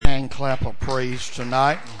hand clap of praise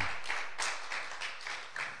tonight.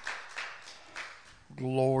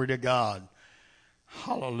 Glory to God.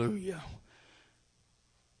 Hallelujah.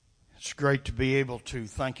 It's great to be able to,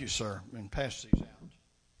 thank you, sir, and pass these out,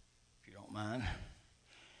 if you don't mind.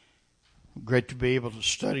 Great to be able to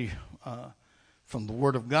study from the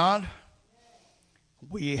Word of God.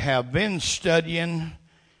 We have been studying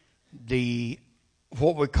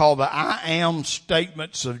what we call the I am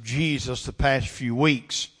statements of Jesus the past few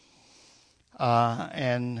weeks.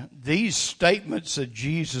 And these statements that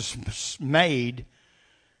Jesus made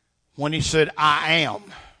when he said, I am,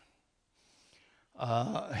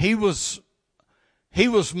 he was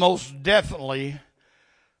most definitely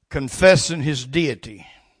confessing his deity.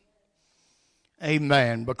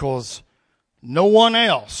 Amen. Because no one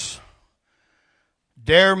else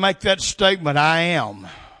dare make that statement, I am.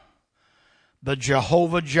 The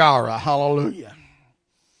Jehovah Jireh, hallelujah.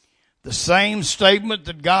 The same statement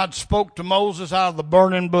that God spoke to Moses out of the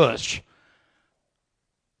burning bush.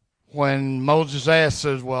 When Moses asked,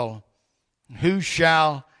 says, well, who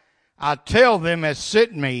shall I tell them has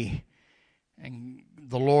sent me? And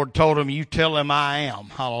the Lord told him, you tell them I am,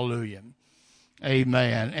 hallelujah.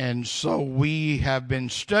 Amen. And so we have been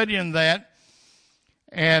studying that,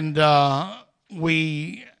 and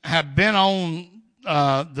we have been on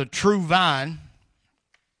the true vine,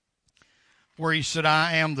 where he said,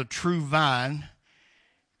 I am the true vine.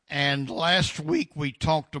 And last week we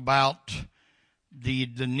talked about the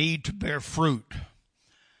need to bear fruit,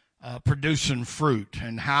 producing fruit,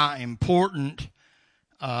 and how important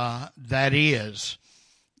that is.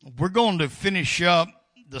 We're going to finish up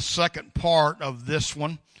the second part of this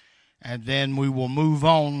one, and then we will move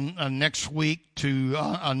on next week to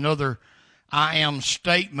another I am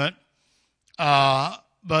statement.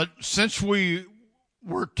 But since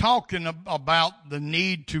we're talking about the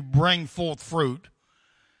need to bring forth fruit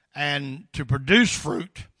and to produce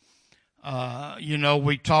fruit,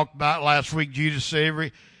 we talked about last week, Jesus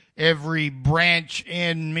said every branch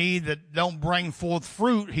in me that don't bring forth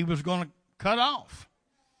fruit, he was going to cut off.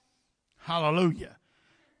 Hallelujah.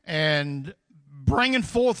 And bringing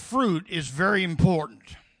forth fruit is very important.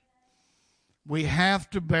 We have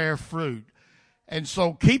to bear fruit. And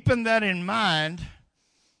so keeping that in mind,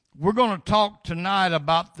 we're going to talk tonight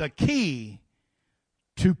about the key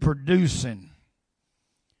to producing.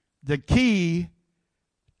 The key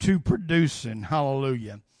to producing.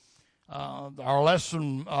 Hallelujah. Our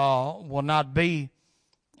lesson will not be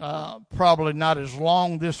probably not as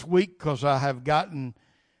long this week, because I have gotten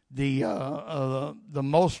the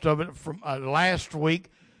most of it from last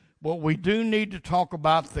week. But we do need to talk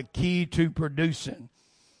about the key to producing.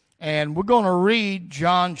 And we're going to read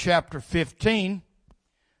John chapter 15,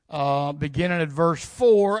 beginning at verse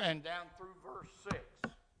 4 and down through verse 6.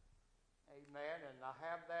 Amen. And I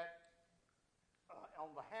have that on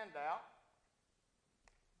the handout.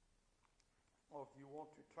 Well, if you want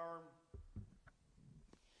to turn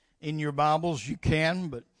in your Bibles, you can.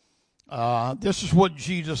 But this is what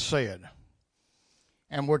Jesus said.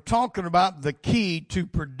 And we're talking about the key to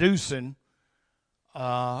producing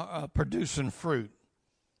fruit.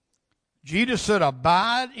 Jesus said,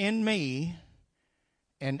 abide in me,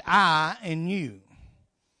 and I in you.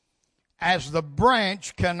 As the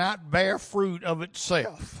branch cannot bear fruit of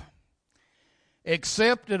itself,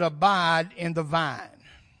 except it abide in the vine.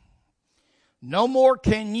 No more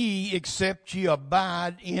can ye, except ye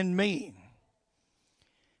abide in me.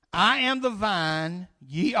 I am the vine,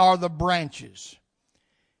 ye are the branches.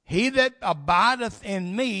 He that abideth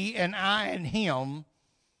in me, and I in him,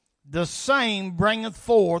 the same bringeth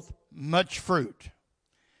forth much fruit.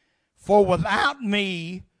 For without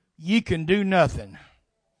me ye can do nothing.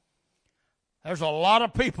 There's a lot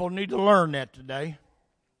of people need to learn that today.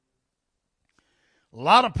 A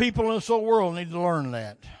lot of people in this whole world need to learn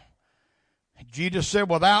that. Jesus said,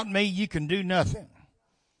 without me ye can do nothing.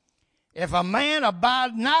 If a man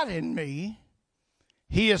abide not in me,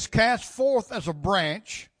 he is cast forth as a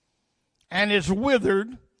branch, and is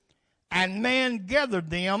withered, and man gathered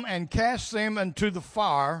them and cast them into the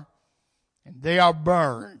fire, and they are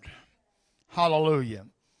burned. Hallelujah.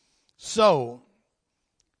 So,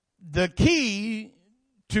 the key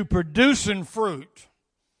to producing fruit,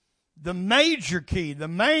 the major key, the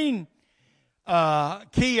main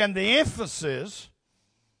key and the emphasis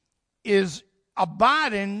is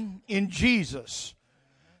abiding in Jesus.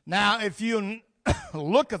 Now, if you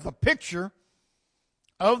look at the picture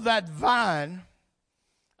of that vine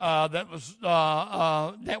that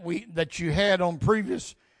you had on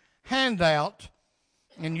previous handout,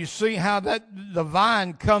 and you see how the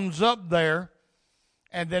vine comes up there,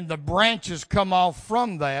 and then the branches come off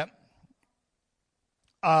from that.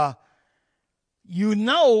 you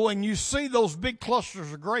know, and you see those big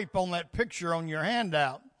clusters of grape on that picture on your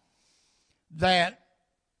handout, that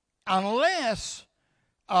unless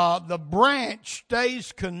the branch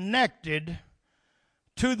stays connected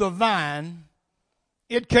to the vine,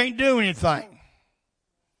 it can't do anything.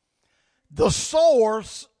 The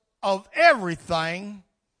source of everything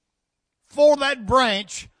for that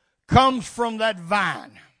branch comes from that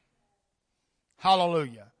vine.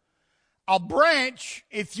 Hallelujah. A branch,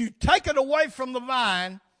 if you take it away from the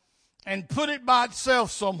vine and put it by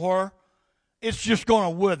itself somewhere, it's just going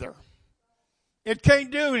to wither. It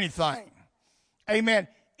can't do anything. Amen.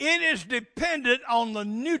 It is dependent on the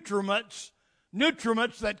nutriments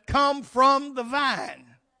that come from the vine.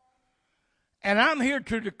 And I'm here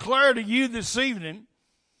to declare to you this evening,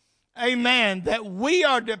 amen, that we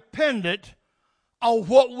are dependent on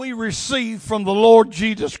what we receive from the Lord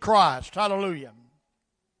Jesus Christ. Hallelujah.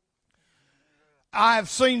 I have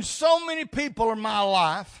seen so many people in my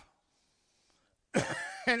life,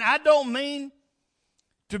 and I don't mean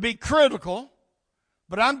to be critical,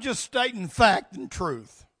 but I'm just stating fact and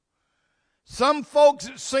truth. Some folks,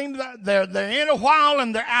 it seems that they're in a while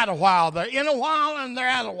and they're out a while. They're in a while and they're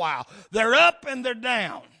out a while. They're up and they're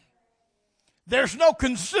down. There's no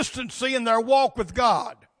consistency in their walk with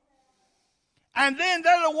God. And then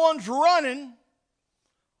they're the ones running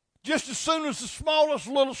just as soon as the smallest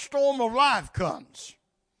little storm of life comes.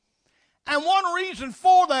 And one reason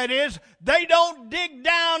for that is they don't dig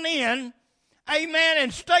down in, amen,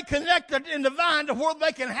 and stay connected in the vine to where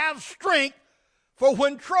they can have strength for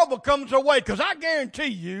when trouble comes their way. Because I guarantee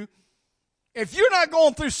you, if you're not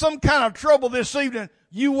going through some kind of trouble this evening,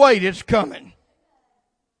 you wait, it's coming.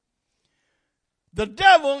 The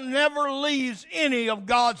devil never leaves any of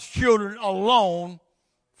God's children alone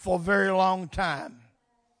for a very long time.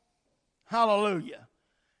 Hallelujah.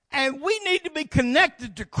 And we need to be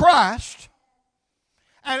connected to Christ.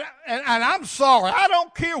 And I'm sorry, I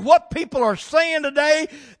don't care what people are saying today.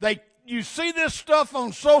 You see this stuff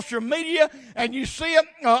on social media and you see it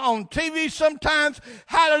on TV sometimes.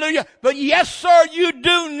 Hallelujah. But yes, sir, you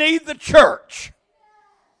do need the church.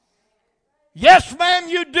 Yes, ma'am,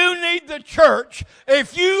 you do need the church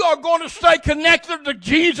if you are going to stay connected to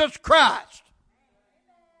Jesus Christ.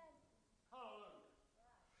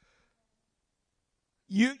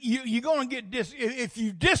 You're going to get if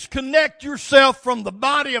you disconnect yourself from the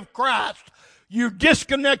body of Christ, you're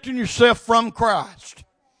disconnecting yourself from Christ.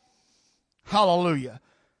 Hallelujah.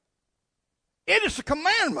 It is a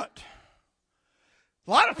commandment.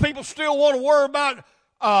 A lot of people still want to worry about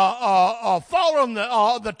following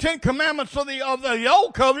the Ten Commandments of the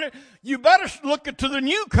Old Covenant. You better look into the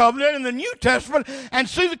New Covenant in the New Testament and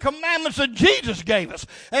see the commandments that Jesus gave us.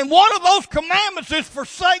 And one of those commandments is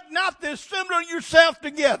forsake not the assembling yourself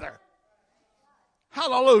together.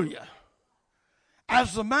 Hallelujah.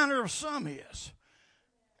 As the manner of some is.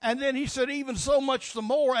 And then he said, even so much the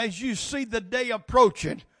more as you see the day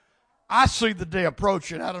approaching. I see the day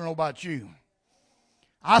approaching. I don't know about you.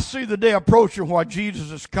 I see the day approaching while Jesus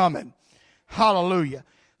is coming. Hallelujah.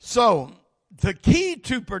 So, the key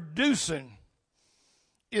to producing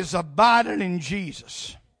is abiding in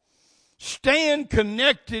Jesus. Staying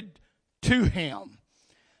connected to Him.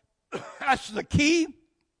 That's the key.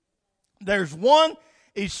 There's one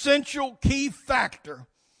essential key factor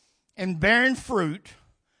in bearing fruit,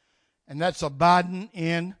 and that's abiding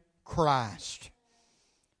in Christ.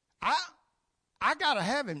 I got to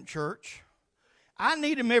have Him, church. I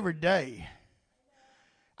need Him every day.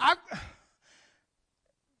 I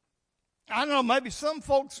don't know, maybe some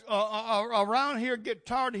folks around here get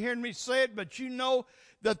tired of hearing me say it, but you know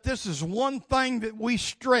that this is one thing that we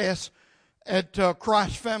stress at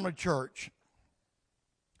Christ Family Church,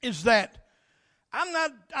 is that I'm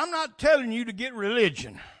not telling you to get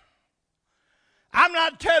religion. I'm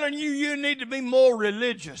not telling you need to be more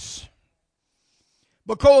religious.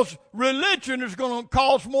 Because religion is going to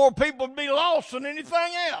cause more people to be lost than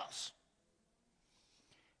anything else.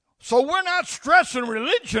 So we're not stressing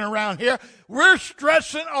religion around here. We're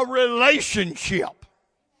stressing a relationship.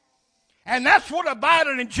 And that's what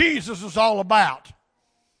abiding in Jesus is all about.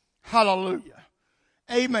 Hallelujah.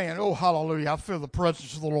 Amen. Oh, hallelujah. I feel the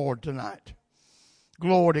presence of the Lord tonight.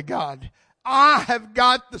 Glory to God. I have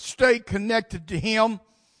got to stay connected to Him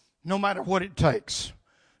no matter what it takes.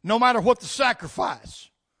 No matter what the sacrifice.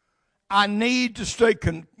 I need to stay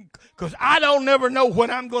because I don't never know when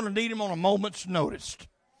I'm going to need Him on a moment's notice.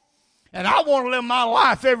 And I want to live my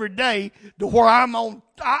life every day to where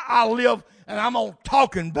I live and I'm on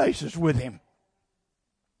talking basis with Him.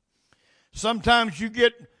 Sometimes you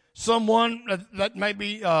get someone that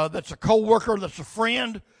maybe that's a coworker, that's a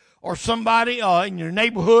friend, or somebody in your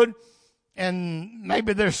neighborhood, and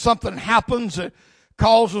maybe there's something happens that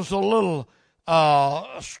causes a little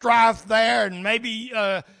strife there, and maybe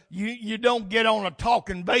you don't get on a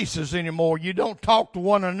talking basis anymore. You don't talk to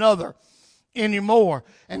one another anymore.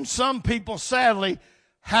 And some people, sadly,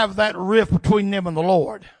 have that rift between them and the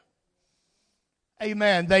Lord.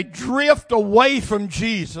 Amen. They drift away from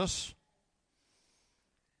Jesus.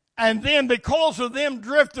 And then because of them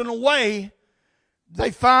drifting away,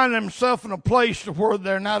 they find themselves in a place where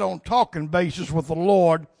they're not on talking basis with the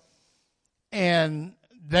Lord. And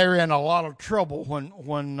they're in a lot of trouble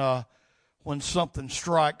when something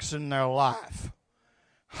strikes in their life.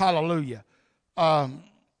 Hallelujah.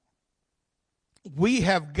 We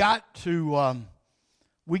have got to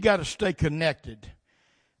stay connected.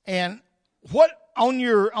 And what on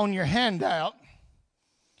your handout,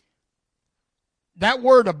 that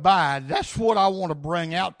word abide, that's what I want to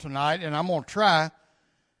bring out tonight, and I'm going to try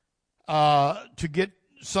to get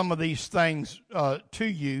some of these things to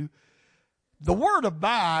you. The word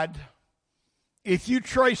abide, if you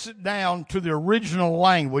trace it down to the original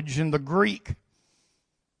language in the Greek,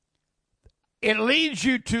 it leads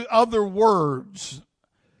you to other words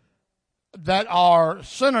that are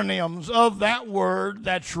synonyms of that word,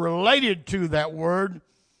 that's related to that word.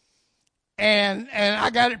 And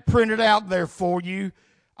I got it printed out there for you.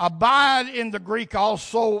 Abide in the Greek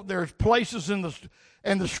also, there's places in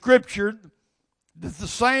the scripture that the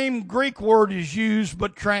same Greek word is used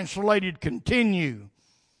but translated continue.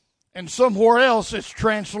 And somewhere else it's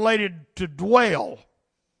translated to dwell.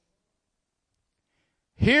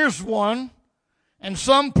 Here's one. And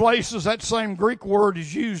some places that same Greek word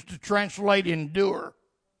is used to translate endure,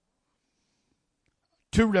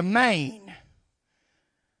 to remain,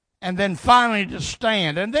 and then finally to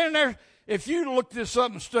stand. And then if you look this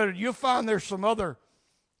up and study, you'll find there's some other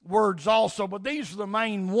words also, but these are the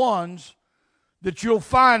main ones that you'll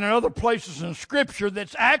find in other places in Scripture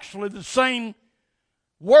that's actually the same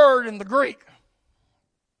word in the Greek.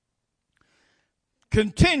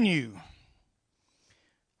 Continue.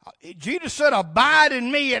 Jesus said, abide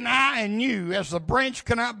in me and I in you, as the branch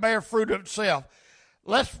cannot bear fruit of itself.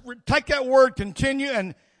 Let's take that word continue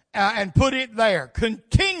and put it there.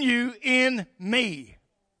 Continue in me.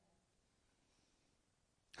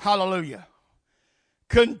 Hallelujah.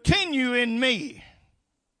 Continue in me.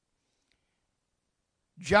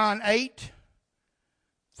 John 8,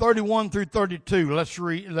 31 through 32. Let's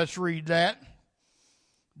read that.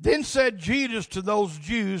 Then said Jesus to those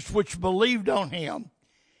Jews which believed on him,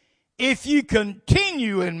 if you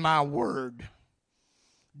continue in my word,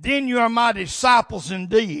 then you are my disciples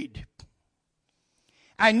indeed.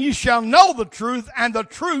 And you shall know the truth, and the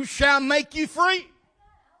truth shall make you free.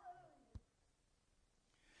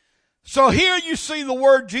 So here you see the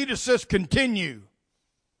word Jesus says continue.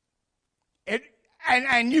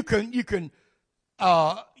 And you can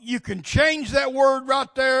change that word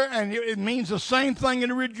right there, and it means the same thing in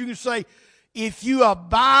the original. You can say, if you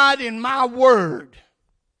abide in my word.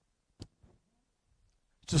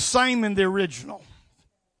 It's the same in the original.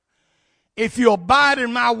 If you abide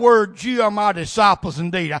in my word, you are my disciples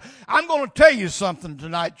indeed. I'm going to tell you something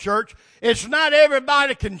tonight, church. It's not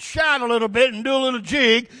everybody can shout a little bit and do a little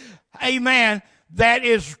jig, amen, that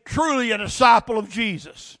is truly a disciple of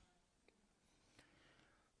Jesus.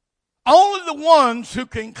 Only the ones who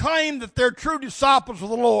can claim that they're true disciples of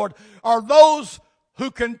the Lord are those who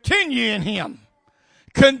continue in him.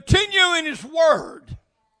 Continue in his word.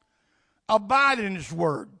 Abide in his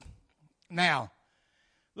word. Now,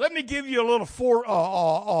 let me give you a little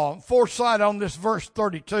foresight on this verse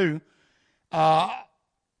 32.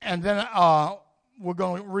 And then we're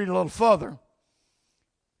going to read a little further.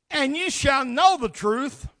 And you shall know the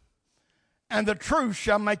truth, and the truth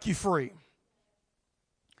shall make you free.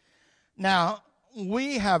 Now,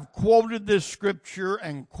 we have quoted this scripture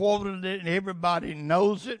and quoted it, and everybody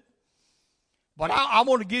knows it. But I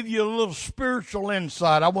want to give you a little spiritual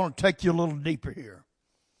insight. I want to take you a little deeper here.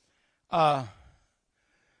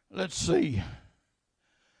 Let's see.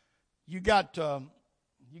 You got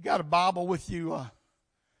a Bible with you?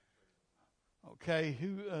 Okay.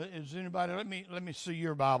 Who is anybody? Let me see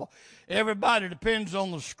your Bible. Everybody depends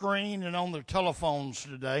on the screen and on their telephones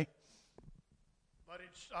today. But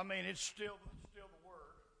it's still the word.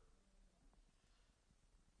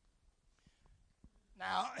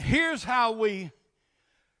 Now, here's how we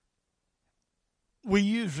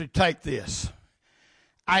usually take this.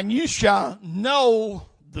 And you shall know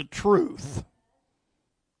the truth,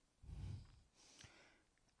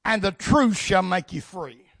 and the truth shall make you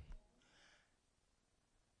free.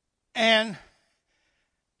 And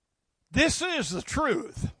this is the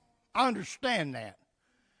truth. I understand that.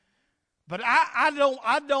 But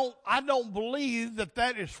I don't believe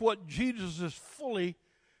that is what Jesus is fully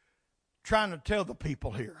trying to tell the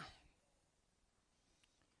people here.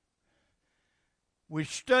 We're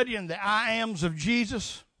studying the I ams of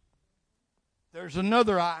Jesus. There's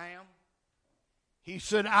another I am. He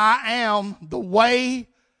said, I am the way,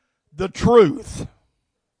 the truth.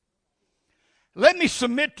 Let me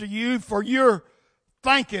submit to you for your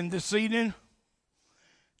thinking this evening.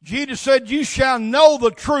 Jesus said, you shall know the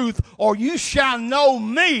truth, or you shall know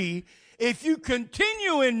me. If you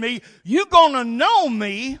continue in me, you're going to know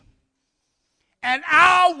me, and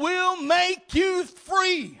I will make you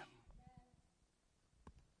free.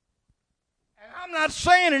 And I'm not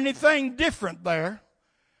saying anything different there,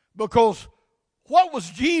 because what was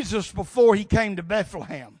Jesus before he came to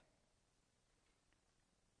Bethlehem?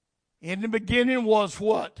 In the beginning was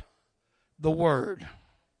what? The Word.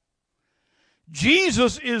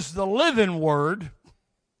 Jesus is the living Word.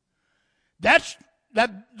 That's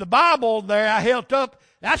the Bible there I held up.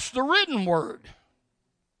 That's the written Word.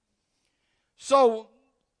 So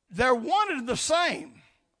they're one and the same.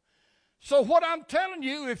 So what I'm telling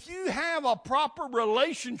you, if you have a proper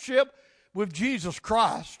relationship with Jesus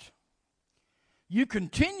Christ, you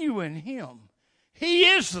continue in Him. He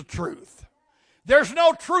is the truth. There's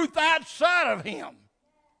no truth outside of Him.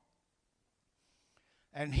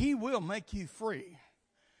 And He will make you free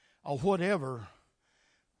of whatever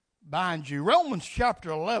binds you. Romans chapter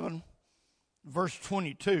 11, verse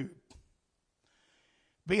 22.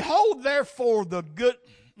 Behold, therefore, the good...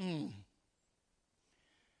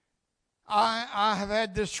 I have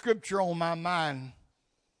had this scripture on my mind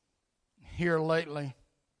here lately.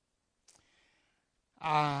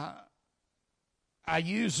 I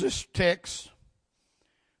use this text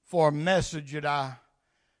for a message that I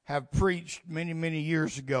have preached many, many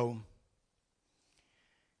years ago.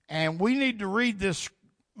 And we need to read this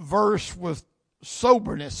verse with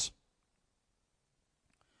soberness.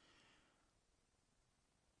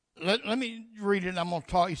 Let me read it. I'm going to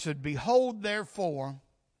talk. He said, behold, therefore,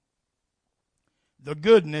 the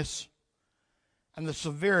goodness and the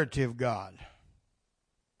severity of God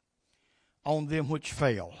on them which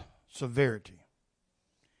fail. Severity.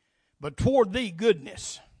 But toward thee,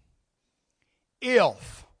 goodness.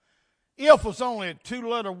 If is only a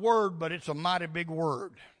 2-letter word, but it's a mighty big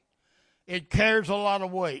word. It carries a lot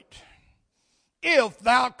of weight. If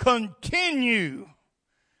thou continue.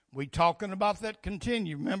 We talking about that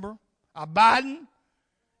continue, remember? Abiding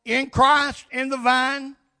in Christ, in the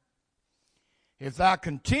vine. If thou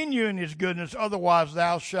continue in His goodness, otherwise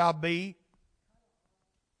thou shalt be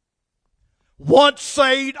once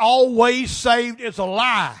saved, always saved is a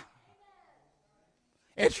lie.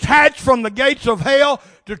 It's hatched from the gates of hell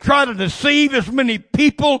to try to deceive as many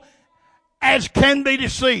people as can be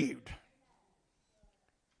deceived.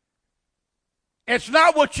 It's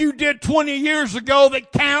not what you did 20 years ago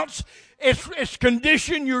that counts. It's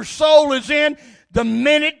condition your soul is in the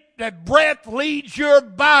minute that breath leaves your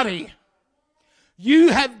body. You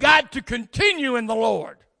have got to continue in the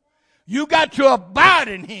Lord. You got to abide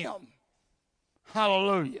in Him.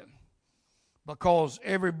 Hallelujah. Because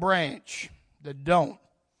every branch that don't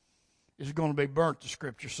is going to be burnt, the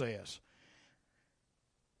Scripture says.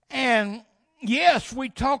 And yes, we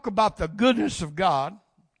talk about the goodness of God.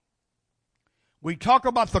 We talk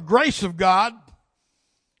about the grace of God.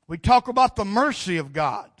 We talk about the mercy of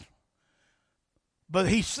God. But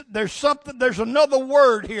there's another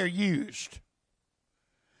word here used.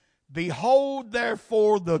 Behold,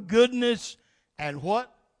 therefore, the goodness and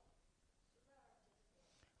what?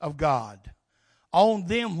 Of God. On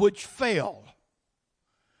them which fail.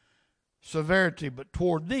 Severity, but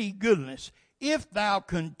toward thee, goodness. If thou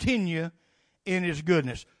continue in His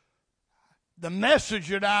goodness. The message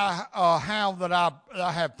that I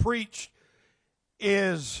have preached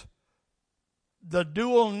is the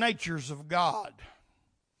dual natures of God.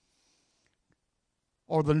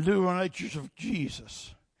 Or the dual natures of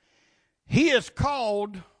Jesus. Jesus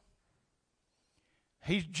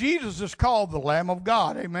is called the Lamb of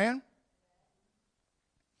God. Amen?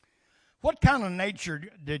 What kind of nature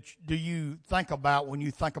do you think about when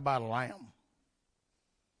you think about a lamb?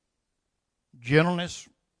 Gentleness,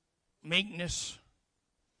 meekness,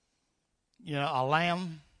 a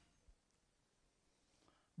lamb.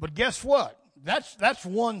 But guess what? That's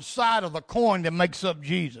one side of the coin that makes up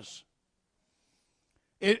Jesus.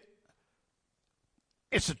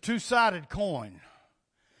 It's a two-sided coin.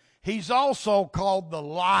 He's also called the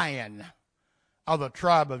Lion of the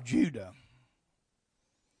tribe of Judah.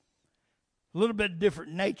 A little bit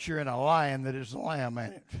different nature in a lion that is a lamb,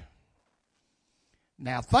 ain't it?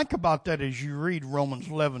 Now think about that as you read Romans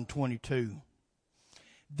 11:22.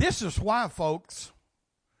 This is why, folks,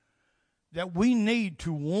 that we need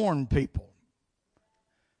to warn people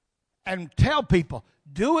and tell people,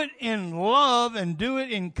 do it in love and do it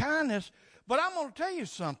in kindness. But I'm going to tell you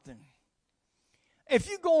something. If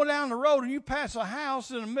you go down the road and you pass a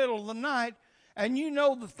house in the middle of the night and you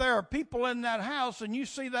know that there are people in that house and you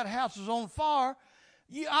see that house is on fire,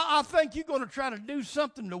 I think you're going to try to do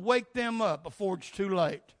something to wake them up before it's too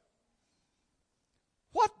late.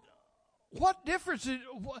 What difference is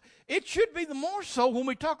it? Should be the more so when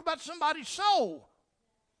we talk about somebody's soul.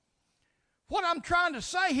 What I'm trying to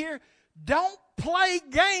say here, don't play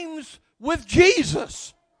games with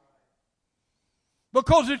Jesus,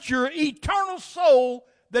 because it's your eternal soul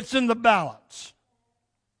that's in the balance.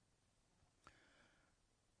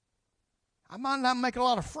 I might not make a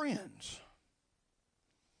lot of friends.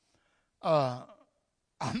 I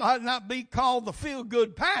might not be called the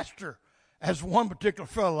feel-good pastor, as one particular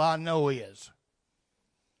fellow I know is.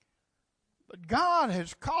 But God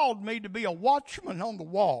has called me to be a watchman on the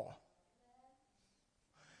wall.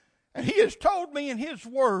 And He has told me in His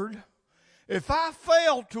Word, if I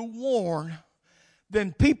fail to warn,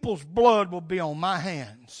 then people's blood will be on my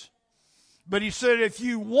hands. But He said, if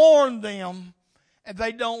you warn them and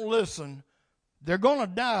they don't listen, they're going to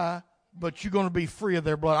die, but you're going to be free of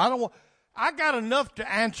their blood. I got enough to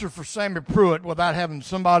answer for Sammy Pruitt without having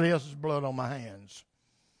somebody else's blood on my hands.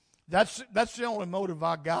 That's the only motive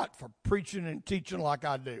I got for preaching and teaching like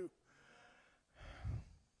I do.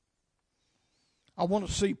 I want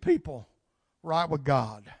to see people right with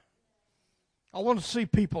God. I want to see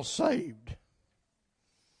people saved.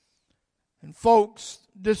 And folks,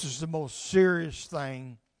 this is the most serious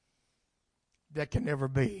thing that can ever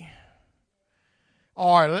be.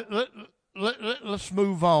 All right, let's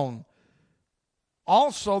move on.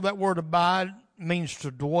 Also, that word abide means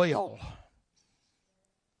to dwell.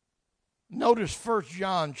 Notice 1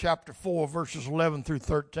 John chapter 4, verses 11 through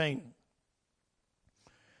 13.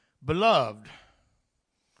 Beloved,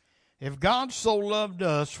 if God so loved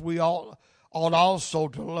us, we ought also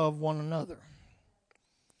to love one another.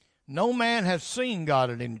 No man has seen God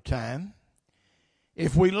at any time.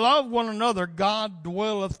 If we love one another, God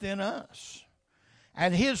dwelleth in us,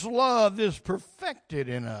 and His love is perfected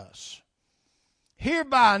in us.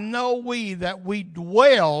 Hereby know we that we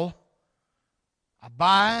dwell,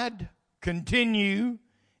 abide, continue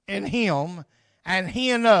in Him, and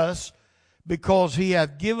He in us, because He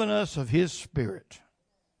hath given us of His Spirit.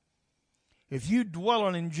 If you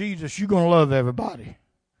dwelling in Jesus, you're going to love everybody.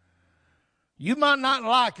 You might not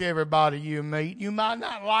like everybody you meet. You might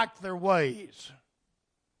not like their ways.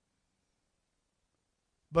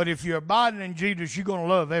 But if you're abiding in Jesus, you're going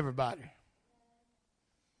to love everybody.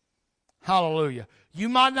 Hallelujah. You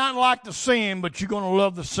might not like the sin, but you're going to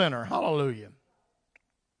love the sinner. Hallelujah.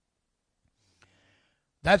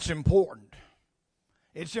 That's important.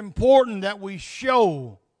 It's important that we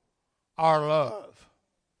show our love.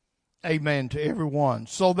 Amen to everyone.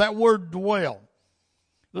 So that word dwell.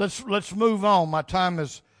 Let's move on. My time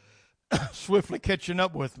is swiftly catching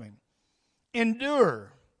up with me.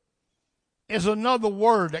 Endure is another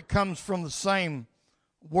word that comes from the same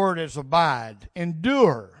word as abide.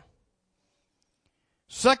 Endure.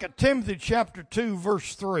 2 Timothy chapter 2,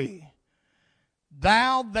 verse 3.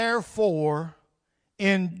 Thou therefore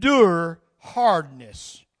endure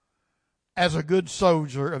hardness as a good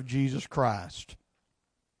soldier of Jesus Christ.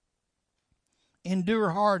 Endure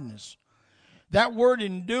hardness. That word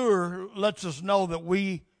endure lets us know that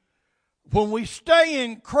when we stay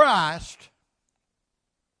in Christ,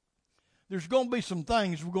 there's going to be some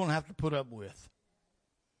things we're going to have to put up with.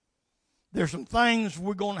 There's some things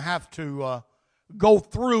we're going to have to go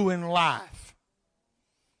through in life.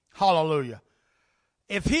 Hallelujah.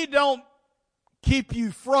 If He don't keep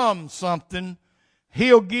you from something,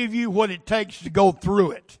 He'll give you what it takes to go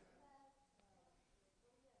through it.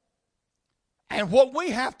 And what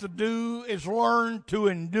we have to do is learn to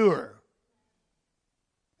endure.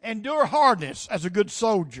 Endure hardness as a good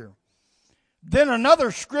soldier. Then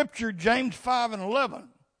another scripture, James 5:11.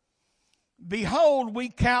 Behold, we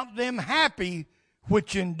count them happy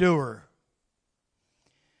which endure.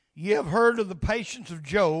 Ye have heard of the patience of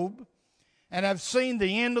Job, and have seen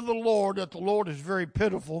the end of the Lord, that the Lord is very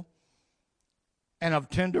pitiful and of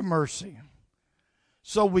tender mercy.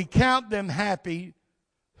 So we count them happy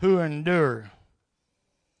who endure.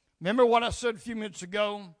 Remember what I said a few minutes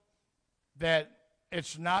ago? That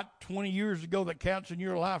it's not 20 years ago that counts in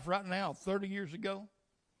your life right now, 30 years ago.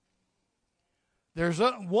 There's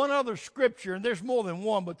one other scripture, and there's more than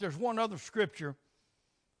one, but there's one other scripture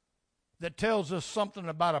that tells us something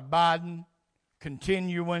about abiding,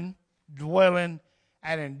 continuing, dwelling,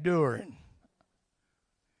 and enduring.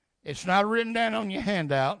 It's not written down on your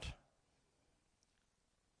handout.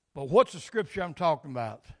 But what's the scripture I'm talking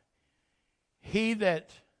about? He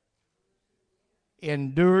that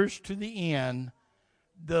endures to the end,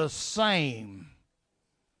 the same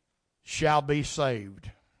shall be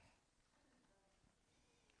saved.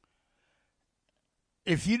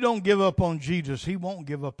 If you don't give up on Jesus, He won't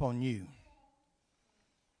give up on you.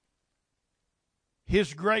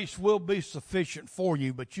 His grace will be sufficient for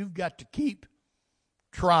you, but you've got to keep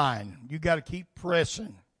trying. You've got to keep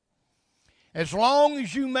pressing. As long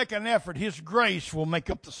as you make an effort, His grace will make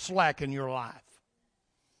up the slack in your life.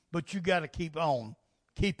 But you got to keep on,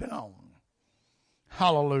 keep it on.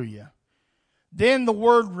 Hallelujah. Then the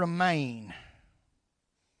word remain.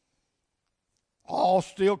 All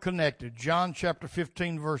still connected. John chapter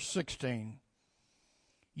 15, verse 16.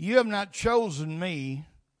 You have not chosen me,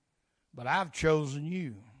 but I've chosen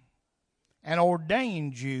you and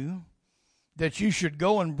ordained you that you should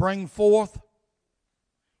go and bring forth.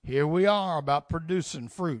 Here we are about producing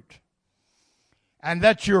fruit. And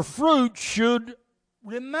that your fruit should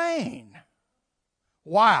remain.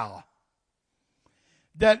 Wow.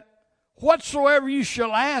 That whatsoever you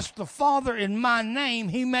shall ask the Father in my name,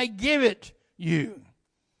 He may give it you.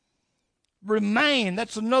 Remain.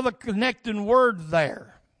 That's another connecting word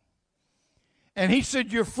there. And He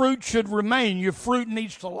said your fruit should remain. Your fruit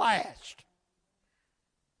needs to last.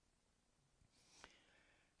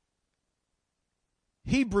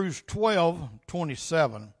 Hebrews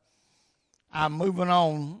 12:27. I'm moving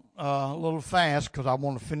on a little fast because I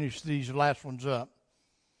want to finish these last ones up.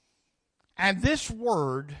 And this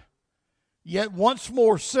word, yet once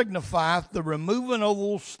more signifieth the removing of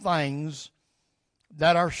those things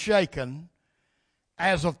that are shaken,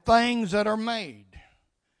 as of things that are made,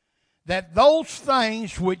 that those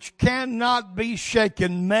things which cannot be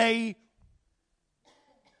shaken may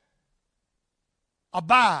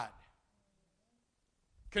abide,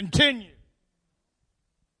 continue,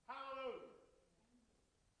 hallelujah,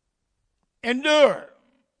 endure.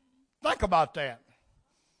 Think about that.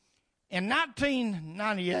 In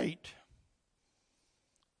 1998,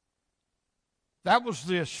 that was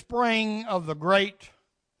the spring of that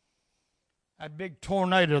big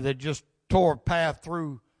tornado that just tore a path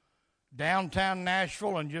through downtown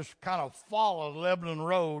Nashville and just kind of followed Lebanon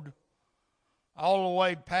Road all the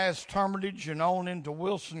way past Hermitage and on into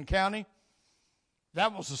Wilson County.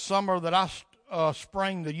 That was the summer that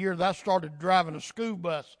spring, the year that I started driving a school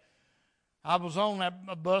bus. I was on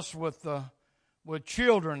that bus with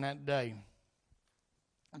children that day,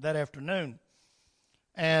 that afternoon.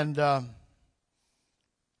 And the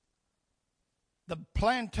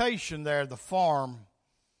plantation there, the farm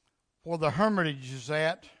where the Hermitage is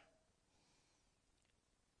at,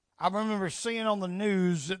 I remember seeing on the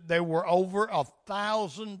news that there were over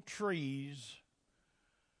 1,000 trees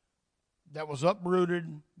that was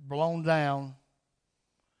uprooted, blown down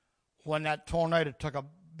when that tornado took a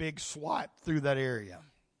big swipe through that area.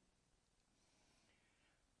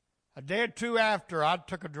 A day or two after, I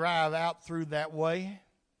took a drive out through that way,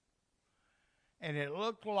 and it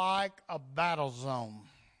looked like a battle zone.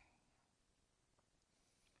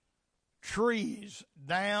 Trees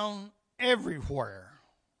down everywhere.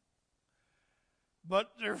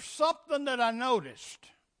 But there's something that I noticed.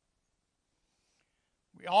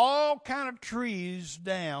 All kind of trees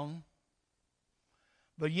down,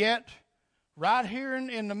 but yet right here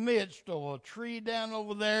in the midst of a tree down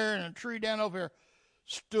over there and a tree down over here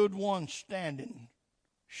stood one standing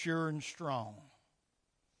sure and strong.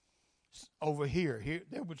 Over here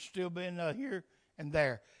there would still be another here and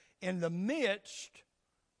there. In the midst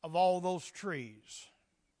of all those trees,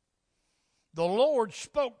 the Lord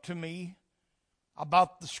spoke to me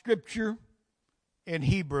about the scripture in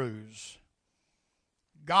Hebrews.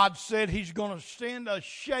 God said He's going to send a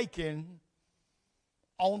shaking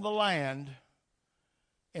on the land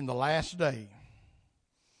in the last day,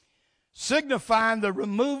 signifying the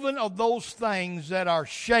removing of those things that are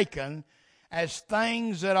shaken as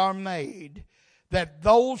things that are made, that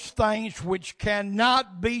those things which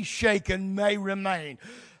cannot be shaken may remain.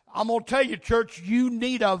 I'm going to tell you, church, you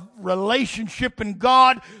need a relationship in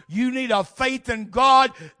God. You need a faith in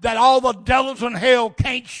God that all the devils in hell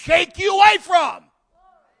can't shake you away from.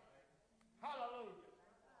 Hallelujah.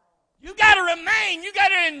 You got to remain. You got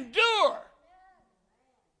to endure.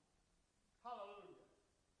 Hallelujah.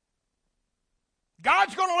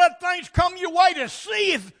 God's going to let things come your way to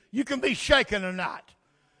see if you can be shaken or not.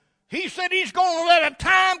 He said He's going to let a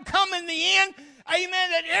time come in the end, amen,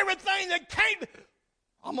 that everything that can't...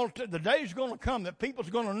 the day's going to come that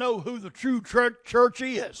people's going to know who the true church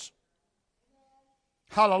is.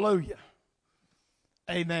 Hallelujah.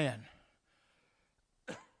 Amen.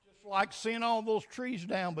 Just like seeing all those trees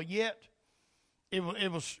down, but yet it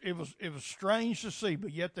was strange to see.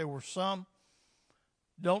 But yet there were some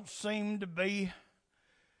don't seem to be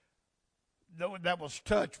that was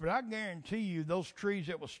touched. But I guarantee you, those trees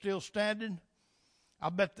that were still standing,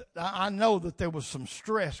 I know that there was some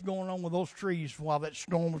stress going on with those trees while that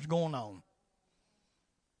storm was going on.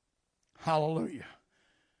 Hallelujah.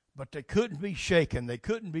 But they couldn't be shaken. They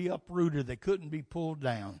couldn't be uprooted. They couldn't be pulled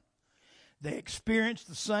down. They experienced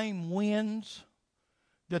the same winds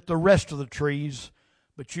that the rest of the trees.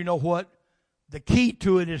 But you know what? The key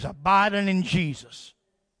to it is abiding in Jesus.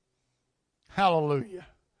 Hallelujah.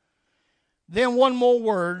 Then one more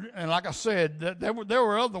word, and like I said, there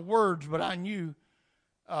were other words, but I knew,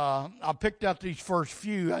 I picked out these first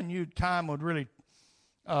few. I knew time would really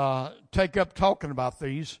take up talking about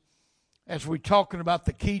these as we're talking about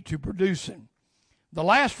the key to producing. The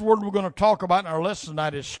last word we're going to talk about in our lesson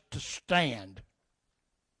tonight is to stand.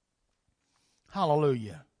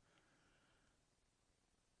 Hallelujah.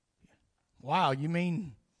 Wow, you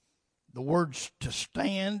mean the word to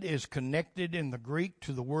stand is connected in the Greek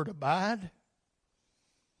to the word abide?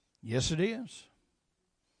 Yes, it is.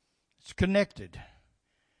 It's connected.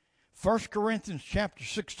 1 Corinthians chapter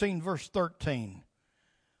 16, verse 13.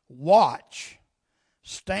 Watch,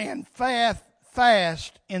 stand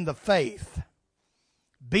fast in the faith.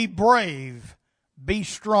 Be brave, be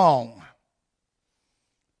strong.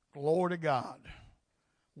 Glory to God.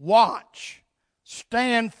 Watch,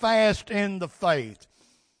 stand fast in the faith.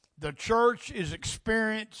 The church is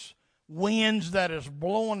experiencing winds that is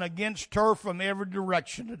blowing against her from every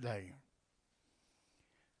direction today.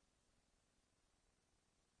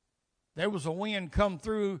 There was a wind come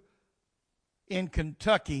through in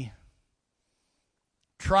Kentucky,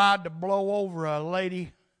 tried to blow over a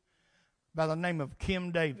lady by the name of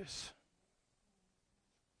Kim Davis.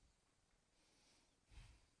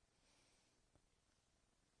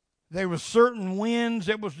 There were certain winds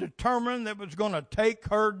that was determined that was going to take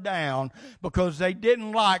her down because they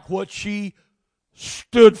didn't like what she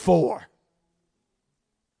stood for.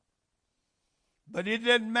 But it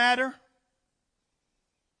didn't matter.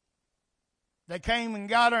 They came and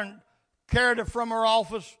got her and carried her from her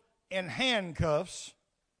office in handcuffs.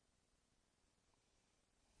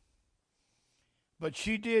 But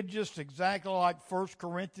she did just exactly like 1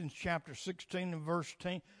 Corinthians chapter 16 and verse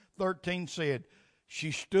 13 said.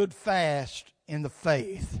 She stood fast in the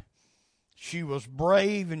faith. She was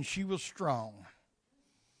brave and she was strong.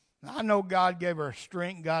 Now, I know God gave her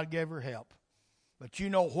strength, God gave her help. But you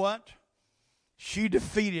know what? She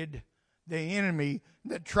defeated the enemy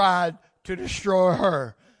that tried to destroy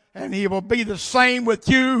her. And he will be the same with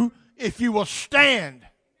you if you will stand.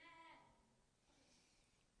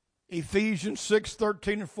 Ephesians 6,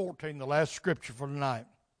 13 and 14, the last scripture for tonight.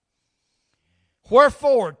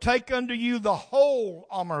 Wherefore, take unto you the whole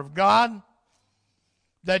armor of God,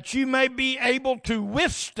 that you may be able to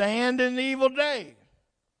withstand in the evil day.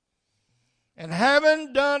 And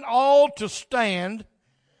having done all to stand,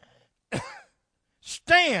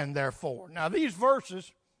 stand therefore. Now these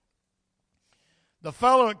verses, the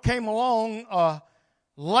fellow that came along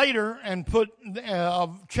later and put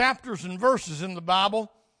chapters and verses in the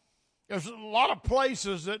Bible, there's a lot of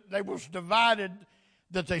places that they was divided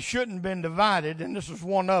that they shouldn't have been divided, and this is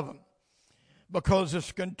one of them. Because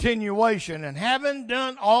it's continuation. And having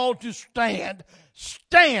done all to stand,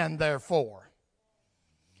 stand therefore.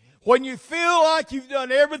 When you feel like you've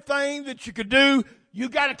done everything that you could do, you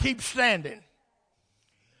got to keep standing.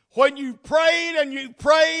 When you prayed and you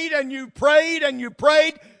prayed and you prayed and you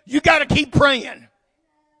prayed, you got to keep praying.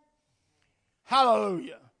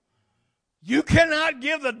 Hallelujah. You cannot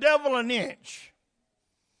give the devil an inch.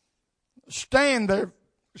 Stand there.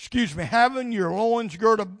 Having your loins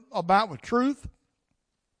girt about with truth,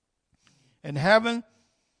 and having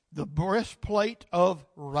the breastplate of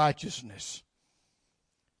righteousness.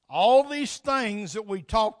 All these things that we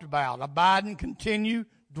talked about, abiding, continue,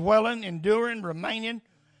 dwelling, enduring, remaining,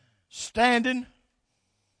 standing,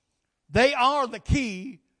 they are the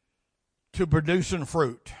key to producing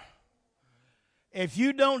fruit. If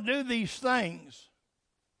you don't do these things,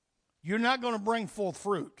 you're not going to bring forth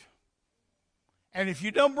fruit. And if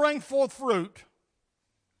you don't bring forth fruit,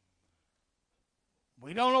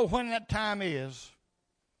 we don't know when that time is,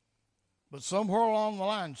 but somewhere along the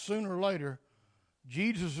line, sooner or later,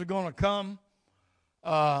 Jesus is going to come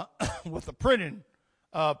with the pruning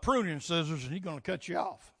scissors, and he's going to cut you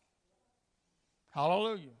off.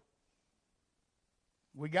 Hallelujah.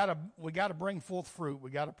 We got to bring forth fruit.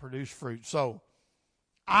 We got to produce fruit. So,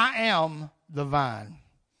 I am the vine.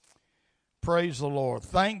 Praise the Lord.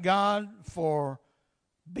 Thank God for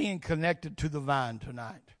being connected to the vine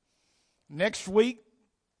tonight. Next week,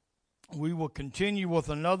 we will continue with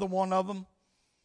another one of them.